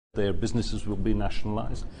their businesses will be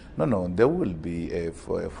nationalized? No, there will be a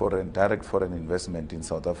direct foreign investment in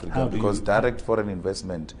South Africa, because direct foreign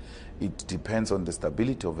investment, it depends on the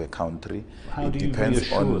stability of a country. How do you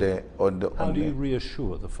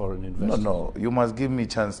reassure the foreign investors? No, you must give me a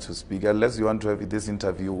chance to speak. Unless you want to have this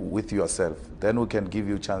interview with yourself, then we can give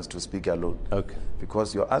you a chance to speak alone. Okay.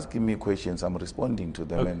 Because you're asking me questions, I'm responding to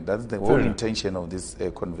them, okay. and that's the whole intention of this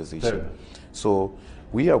conversation. So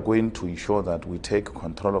we are going to ensure that we take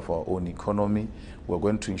control of our own economy. We're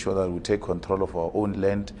going to ensure that we take control of our own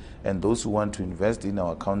land, and those who want to invest in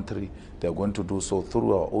our country, they're going to do so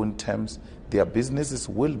through our own terms. Their businesses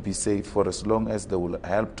will be safe for as long as they will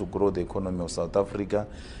help to grow the economy of South Africa.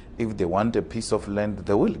 If they want a piece of land,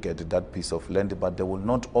 they will get that piece of land, but they will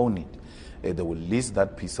not own it. They will lease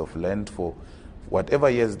that piece of land for whatever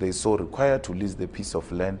years they so require to lease the piece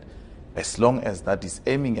of land, as long as that is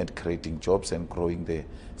aiming at creating jobs and growing the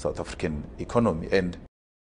South African economy. And